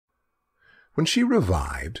When she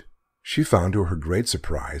revived, she found to her great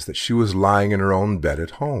surprise that she was lying in her own bed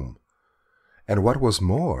at home, and what was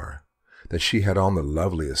more, that she had on the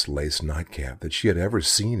loveliest lace nightcap that she had ever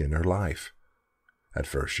seen in her life. At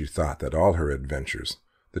first she thought that all her adventures,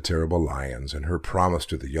 the terrible lions, and her promise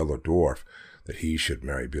to the yellow dwarf that he should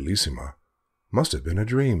marry Bellissima, must have been a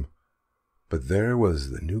dream. But there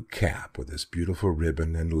was the new cap with its beautiful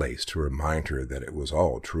ribbon and lace to remind her that it was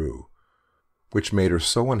all true, which made her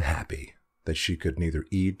so unhappy that she could neither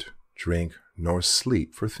eat, drink, nor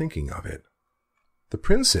sleep for thinking of it. The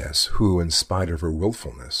princess, who, in spite of her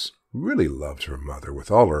wilfulness, really loved her mother with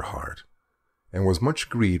all her heart, and was much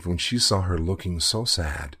grieved when she saw her looking so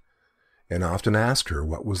sad, and often asked her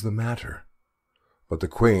what was the matter. But the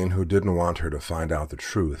queen, who didn't want her to find out the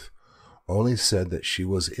truth, only said that she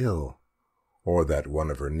was ill, or that one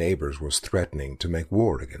of her neighbors was threatening to make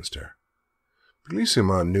war against her.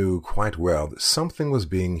 Bellissima knew quite well that something was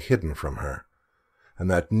being hidden from her, and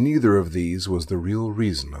that neither of these was the real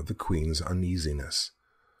reason of the queen's uneasiness.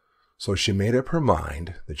 So she made up her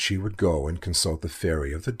mind that she would go and consult the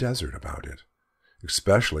fairy of the desert about it,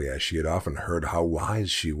 especially as she had often heard how wise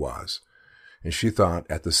she was, and she thought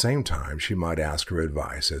at the same time she might ask her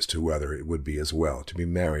advice as to whether it would be as well to be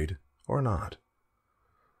married or not.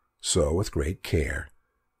 So, with great care,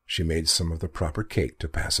 she made some of the proper cake to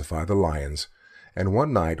pacify the lions, and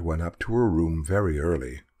one night went up to her room very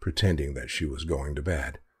early, pretending that she was going to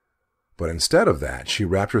bed. But instead of that, she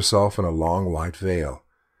wrapped herself in a long white veil,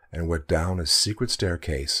 and went down a secret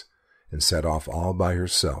staircase, and set off all by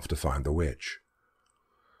herself to find the witch.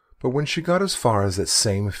 But when she got as far as that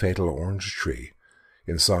same fatal orange tree,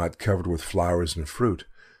 and saw it covered with flowers and fruit,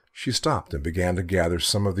 she stopped and began to gather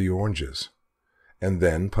some of the oranges, and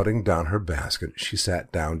then, putting down her basket, she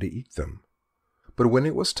sat down to eat them. But when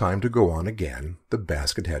it was time to go on again, the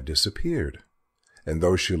basket had disappeared, and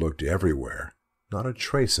though she looked everywhere, not a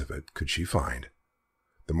trace of it could she find.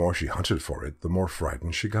 The more she hunted for it, the more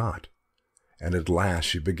frightened she got, and at last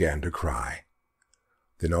she began to cry.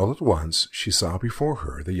 Then all at once she saw before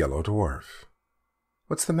her the yellow dwarf.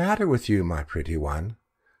 "What's the matter with you, my pretty one?"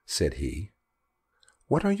 said he.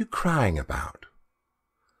 "What are you crying about?"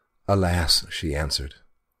 "Alas," she answered,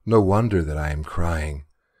 "no wonder that I am crying,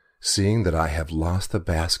 seeing that I have lost the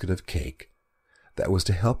basket of cake that was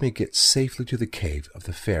to help me get safely to the cave of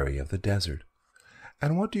the fairy of the desert."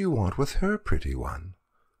 "And what do you want with her, pretty one?"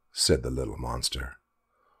 said the little monster.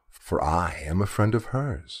 "For I am a friend of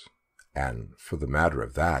hers, and for the matter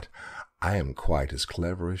of that, I am quite as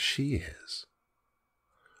clever as she is."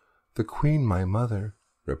 "The queen, my mother,"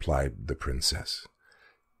 replied the princess,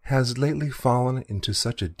 "has lately fallen into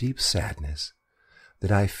such a deep sadness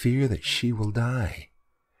that I fear that she will die,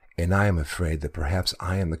 and I am afraid that perhaps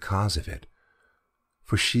I am the cause of it,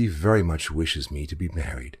 for she very much wishes me to be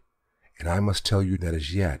married, and I must tell you that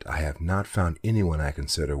as yet I have not found anyone I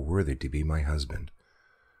consider worthy to be my husband.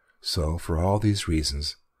 So, for all these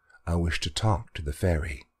reasons, I wish to talk to the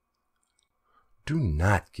fairy." "Do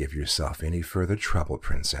not give yourself any further trouble,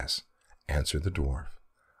 princess," answered the dwarf.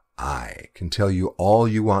 "I can tell you all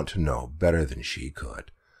you want to know better than she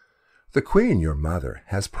could. The queen, your mother,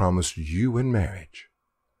 has promised you in marriage."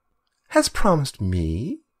 "Has promised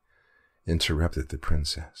me?" interrupted the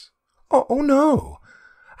princess. Oh, no,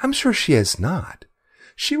 I'm sure she has not.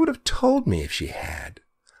 She would have told me if she had.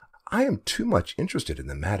 I am too much interested in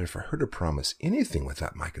the matter for her to promise anything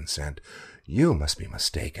without my consent. You must be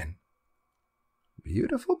mistaken."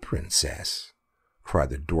 "Beautiful princess,"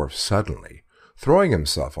 cried the dwarf suddenly, throwing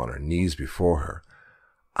himself on her knees before her,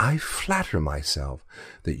 "I flatter myself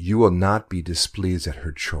that you will not be displeased at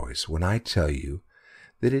her choice when I tell you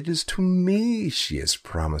that it is to me she has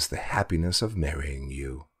promised the happiness of marrying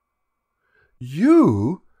you."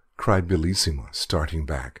 "You?" cried Bellissima, starting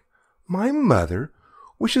back. "My mother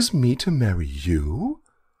wishes me to marry you?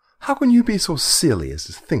 How can you be so silly as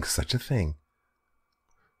to think such a thing?"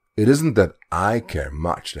 "It isn't that I care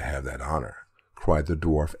much to have that honor," cried the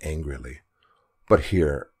dwarf angrily. "But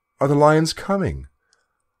here are the lions coming.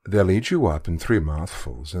 They'll eat you up in 3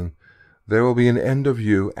 mouthfuls, and there will be an end of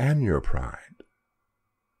you and your pride."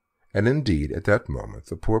 And indeed, at that moment,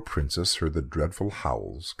 the poor princess heard the dreadful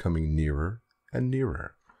howls coming nearer and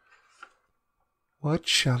nearer. "What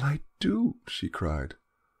shall I do?" she cried.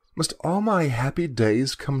 "Must all my happy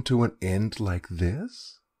days come to an end like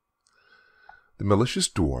this?" The malicious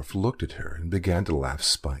dwarf looked at her and began to laugh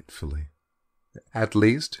spitefully. "At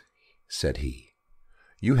least," said he,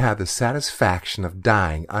 "you have the satisfaction of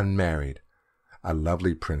dying unmarried. A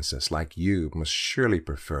lovely princess like you must surely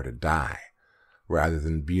prefer to die rather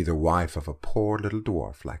than be the wife of a poor little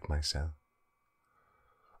dwarf like myself."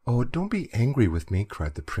 "Oh, don't be angry with me,"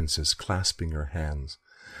 cried the princess, clasping her hands.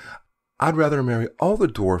 "I'd rather marry all the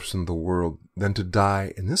dwarfs in the world than to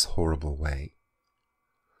die in this horrible way."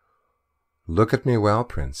 "Look at me well,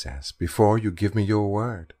 princess, before you give me your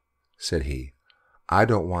word," said he. "I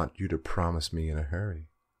don't want you to promise me in a hurry."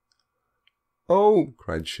 "Oh,"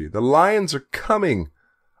 cried she, "the lions are coming!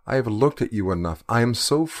 I have looked at you enough. I am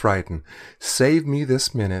so frightened. Save me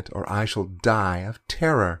this minute, or I shall die of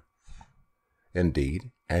terror."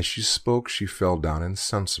 Indeed, as she spoke, she fell down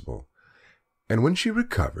insensible, and when she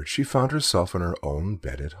recovered, she found herself in her own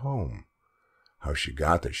bed at home. How she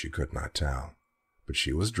got there she could not tell, but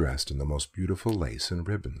she was dressed in the most beautiful lace and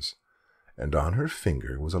ribbons, and on her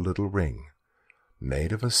finger was a little ring,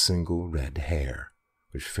 made of a single red hair,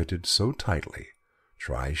 which fitted so tightly,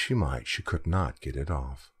 try as she might, she could not get it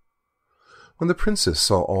off. When the princess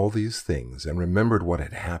saw all these things and remembered what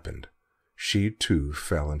had happened, she too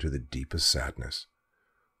fell into the deepest sadness,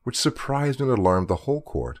 which surprised and alarmed the whole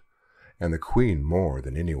court, and the queen more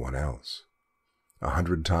than anyone else.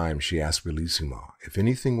 100 times she asked Bellissima if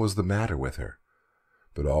anything was the matter with her,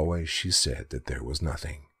 but always she said that there was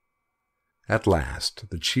nothing. At last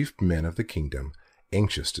the chief men of the kingdom,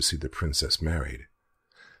 anxious to see the princess married,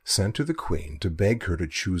 sent to the queen to beg her to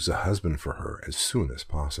choose a husband for her as soon as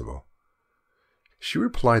possible. She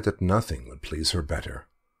replied that nothing would please her better,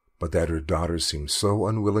 but that her daughters seemed so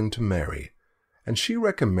unwilling to marry, and she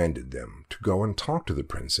recommended them to go and talk to the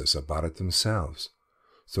princess about it themselves.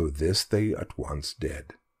 So this they at once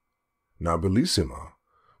did. Now Bellissima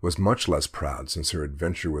was much less proud since her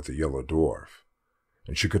adventure with the yellow dwarf,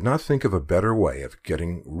 and she could not think of a better way of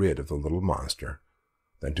getting rid of the little monster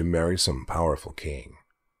than to marry some powerful king.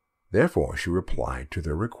 Therefore she replied to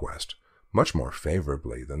their request much more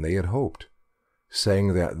favorably than they had hoped,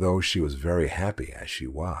 saying that though she was very happy as she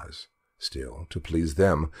was, still, to please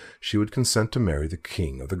them, she would consent to marry the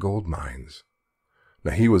king of the gold mines.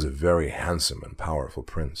 Now he was a very handsome and powerful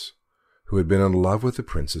prince, who had been in love with the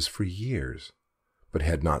princess for years, but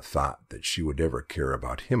had not thought that she would ever care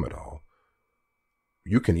about him at all.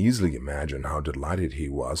 You can easily imagine how delighted he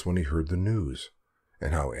was when he heard the news,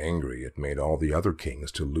 and how angry it made all the other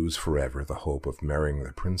kings to lose forever the hope of marrying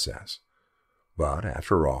the princess. But,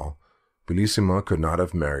 after all, Bellissima could not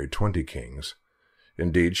have married 20 kings.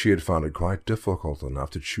 Indeed, she had found it quite difficult enough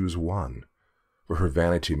to choose one, for her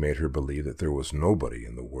vanity made her believe that there was nobody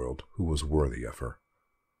in the world who was worthy of her.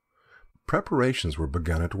 Preparations were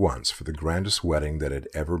begun at once for the grandest wedding that had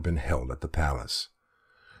ever been held at the palace.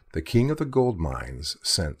 The king of the gold mines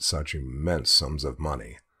sent such immense sums of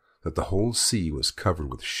money that the whole sea was covered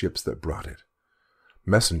with ships that brought it.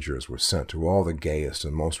 Messengers were sent to all the gayest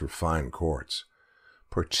and most refined courts,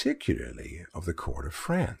 particularly of the court of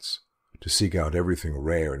France, to seek out everything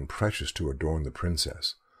rare and precious to adorn the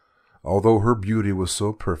princess, although her beauty was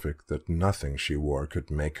so perfect that nothing she wore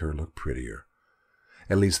could make her look prettier.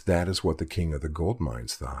 At least that is what the king of the gold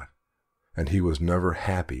mines thought, and he was never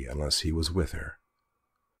happy unless he was with her.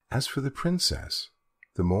 As for the princess,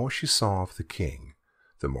 the more she saw of the king,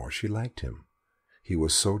 the more she liked him. He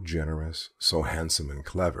was so generous, so handsome and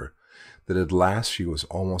clever, that at last she was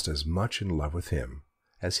almost as much in love with him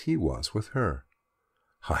as he was with her.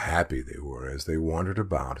 How happy they were as they wandered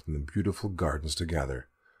about in the beautiful gardens together,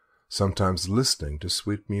 sometimes listening to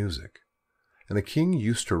sweet music. And the king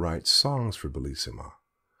used to write songs for Bellissima.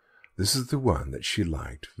 This is the one that she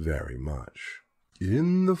liked very much.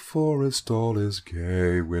 In the forest all is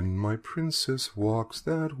gay when my princess walks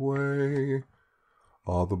that way.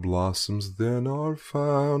 All the blossoms then are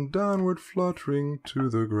found downward fluttering to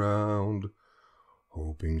the ground,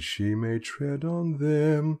 hoping she may tread on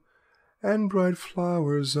them, and bright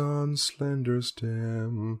flowers on slender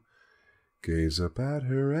stem gaze up at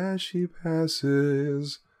her as she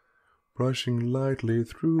passes, brushing lightly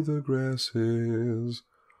through the grasses.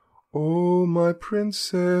 Oh, my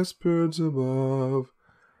princess, birds above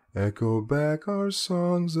echo back our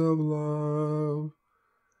songs of love,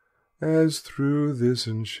 as through this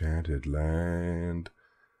enchanted land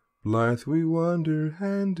blithe we wander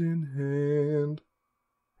hand in hand.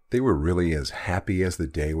 They were really as happy as the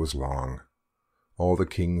day was long. All the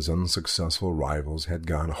king's unsuccessful rivals had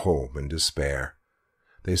gone home in despair.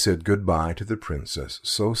 They said good-bye to the princess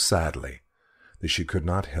so sadly that she could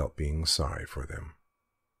not help being sorry for them.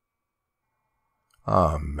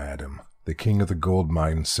 "Ah, madam," the king of the gold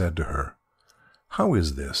mine said to her, "how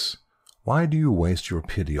is this? Why do you waste your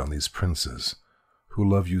pity on these princes, who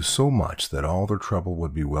love you so much that all their trouble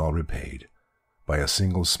would be well repaid by a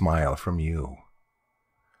single smile from you?"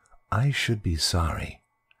 "I should be sorry,"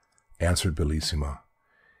 answered Bellissima,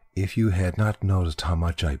 "if you had not noticed how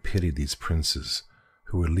much I pitied these princes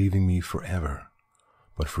who were leaving me forever.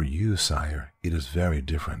 But for you, sire, it is very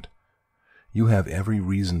different. You have every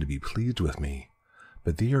reason to be pleased with me,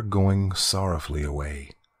 but they are going sorrowfully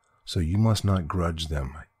away, so you must not grudge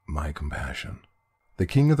them my compassion." The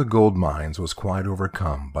king of the gold mines was quite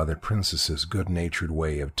overcome by the princess's good-natured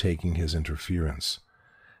way of taking his interference,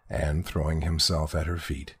 and, throwing himself at her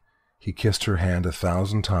feet, he kissed her hand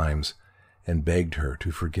 1,000 times and begged her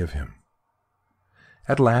to forgive him.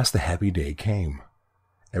 At last the happy day came.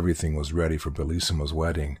 Everything was ready for Bellissima's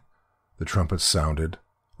wedding. The trumpets sounded,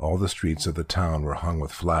 all the streets of the town were hung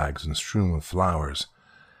with flags and strewn with flowers,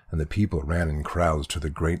 and the people ran in crowds to the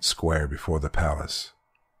great square before the palace.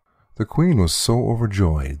 The queen was so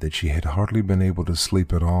overjoyed that she had hardly been able to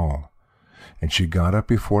sleep at all, and she got up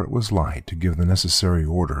before it was light to give the necessary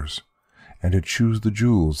orders, and to choose the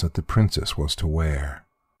jewels that the princess was to wear.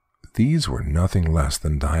 These were nothing less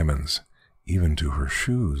than diamonds, even to her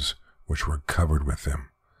shoes, which were covered with them,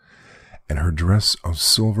 and her dress of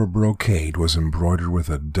silver brocade was embroidered with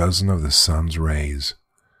 12 of the sun's rays.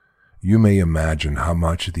 You may imagine how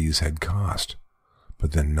much these had cost,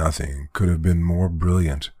 but then nothing could have been more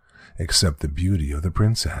brilliant except the beauty of the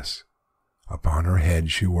princess. Upon her head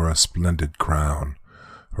she wore a splendid crown,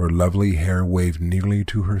 her lovely hair waved nearly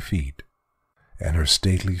to her feet, and her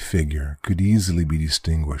stately figure could easily be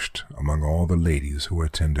distinguished among all the ladies who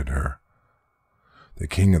attended her. The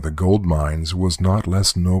king of the gold mines was not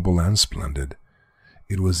less noble and splendid.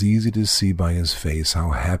 It was easy to see by his face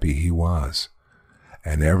how happy he was,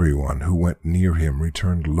 and everyone who went near him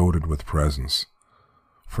returned loaded with presents.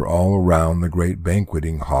 For all around the great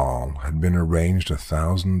banqueting hall had been arranged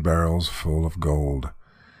 1,000 barrels full of gold,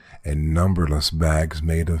 and numberless bags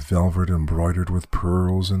made of velvet embroidered with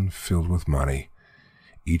pearls and filled with money,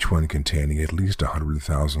 each one containing at least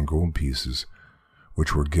 100,000 gold pieces,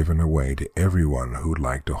 which were given away to everyone who would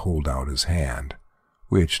like to hold out his hand,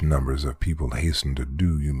 which numbers of people hastened to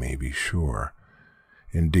do, you may be sure.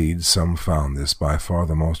 Indeed, some found this by far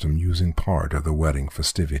the most amusing part of the wedding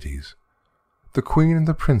festivities. The queen and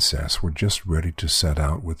the princess were just ready to set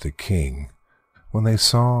out with the king, when they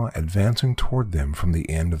saw, advancing toward them from the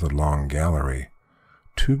end of the long gallery,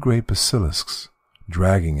 2 great basilisks,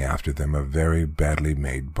 dragging after them a very badly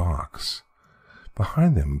made box.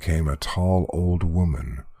 Behind them came a tall old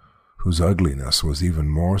woman, whose ugliness was even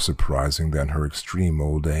more surprising than her extreme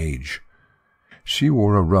old age. She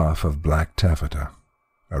wore a ruff of black taffeta,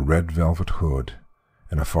 a red velvet hood,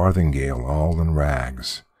 and a farthingale all in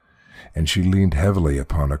rags, and she leaned heavily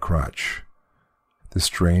upon a crutch. The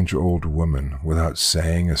strange old woman, without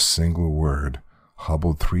saying a single word,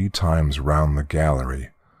 hobbled 3 times round the gallery,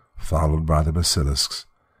 followed by the basilisks,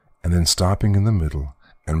 and then stopping in the middle,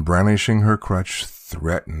 and brandishing her crutch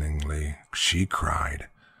threateningly, she cried,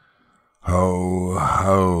 "Ho,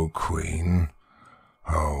 ho, queen!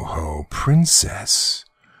 Ho, ho, princess!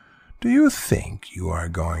 Do you think you are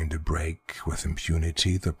going to break with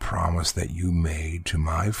impunity the promise that you made to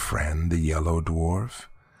my friend the yellow dwarf?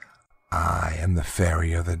 I am the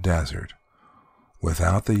fairy of the desert.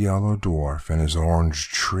 Without the yellow dwarf and his orange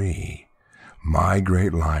tree, my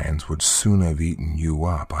great lions would soon have eaten you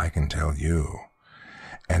up, I can tell you.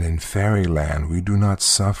 And in fairyland we do not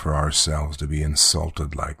suffer ourselves to be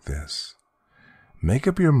insulted like this. Make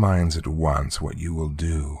up your minds at once what you will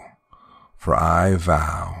do, for I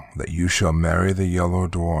vow that you shall marry the yellow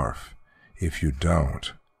dwarf. If you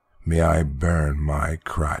don't, may I burn my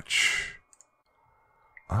crutch."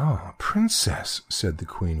 "Ah, princess," said the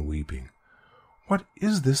queen, weeping, "what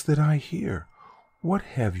is this that I hear? What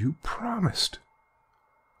have you promised?"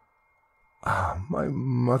 "Ah, my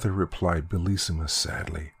mother," replied Bellissima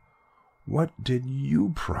sadly, "what did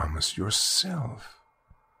you promise yourself?"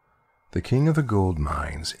 The king of the gold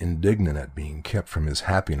mines, indignant at being kept from his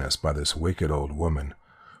happiness by this wicked old woman,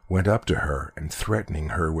 went up to her and, threatening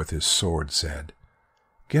her with his sword, said,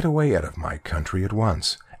 "Get away out of my country at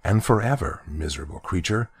once, and forever, miserable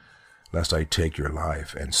creature, lest I take your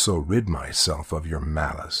life and so rid myself of your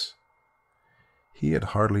malice." He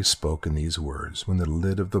had hardly spoken these words when the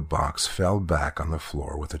lid of the box fell back on the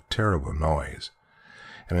floor with a terrible noise,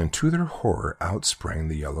 and to their horror out sprang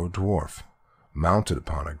the yellow dwarf, mounted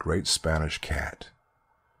upon a great Spanish cat.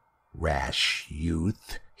 "Rash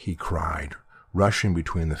youth," he cried, rushing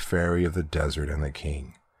between the fairy of the desert and the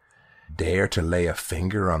king. "Dare to lay a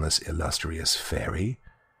finger on this illustrious fairy?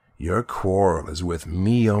 Your quarrel is with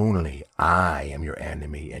me only. I am your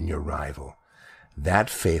enemy and your rival.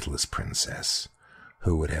 That faithless princess,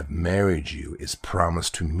 who would have married you, is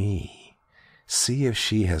promised to me. See if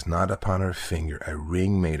she has not upon her finger a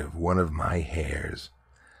ring made of one of my hairs.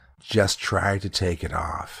 Just try to take it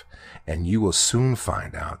off, and you will soon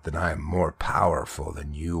find out that I am more powerful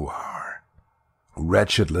than you are."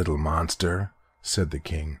 "Wretched little monster," said the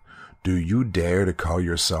king, "do you dare to call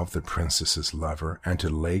yourself the princess's lover, and to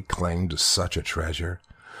lay claim to such a treasure?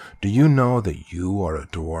 Do you know that you are a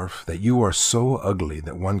dwarf, that you are so ugly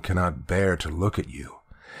that one cannot bear to look at you,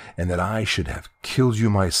 and that I should have killed you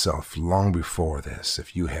myself long before this,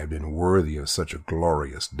 if you had been worthy of such a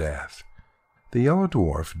glorious death?" The Yellow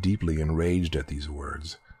Dwarf, deeply enraged at these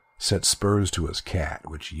words, set spurs to his cat,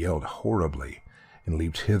 which yelled horribly, and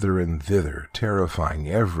leaped hither and thither, terrifying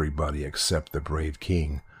everybody except the brave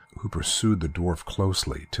king, who pursued the dwarf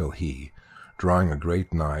closely till he, drawing a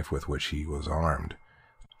great knife with which he was armed,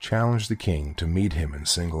 challenged the king to meet him in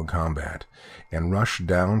single combat, and rushed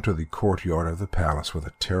down to the courtyard of the palace with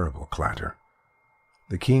a terrible clatter.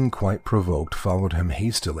 The king, quite provoked, followed him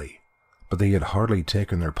hastily, but they had hardly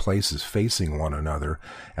taken their places facing one another,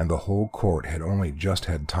 and the whole court had only just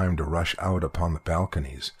had time to rush out upon the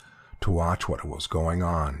balconies to watch what was going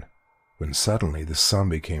on, when suddenly the sun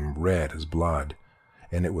became red as blood,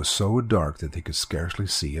 and it was so dark that they could scarcely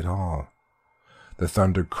see at all. The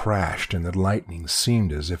thunder crashed, and the lightning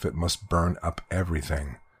seemed as if it must burn up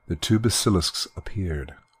everything. The two basilisks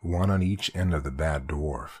appeared, one on each end of the bad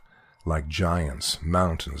dwarf, like giants,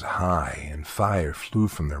 mountains high, and fire flew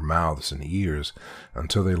from their mouths and ears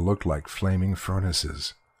until they looked like flaming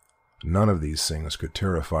furnaces. None of these things could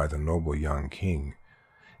terrify the noble young king,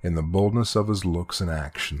 and the boldness of his looks and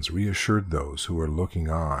actions reassured those who were looking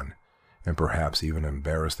on, and perhaps even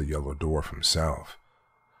embarrassed the Yellow Dwarf himself.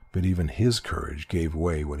 But even his courage gave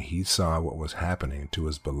way when he saw what was happening to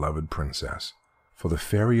his beloved princess. For the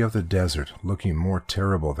fairy of the desert, looking more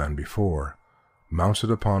terrible than before,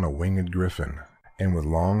 mounted upon a winged griffin, and with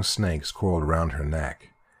long snakes coiled round her neck,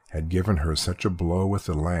 had given her such a blow with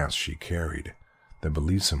the lance she carried that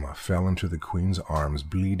Bellissima fell into the queen's arms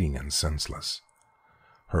bleeding and senseless.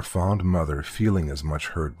 Her fond mother, feeling as much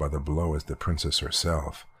hurt by the blow as the princess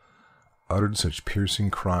herself, uttered such piercing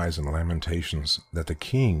cries and lamentations that the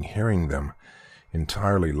king, hearing them,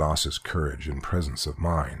 entirely lost his courage and presence of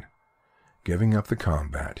mind. Giving up the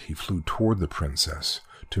combat, he flew toward the princess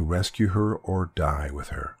to rescue her or die with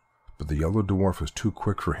her, but the Yellow Dwarf was too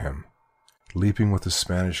quick for him. Leaping with the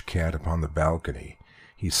Spanish cat upon the balcony,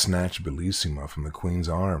 he snatched Bellissima from the queen's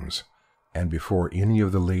arms, and before any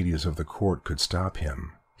of the ladies of the court could stop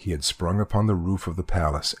him, he had sprung upon the roof of the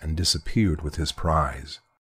palace and disappeared with his prize.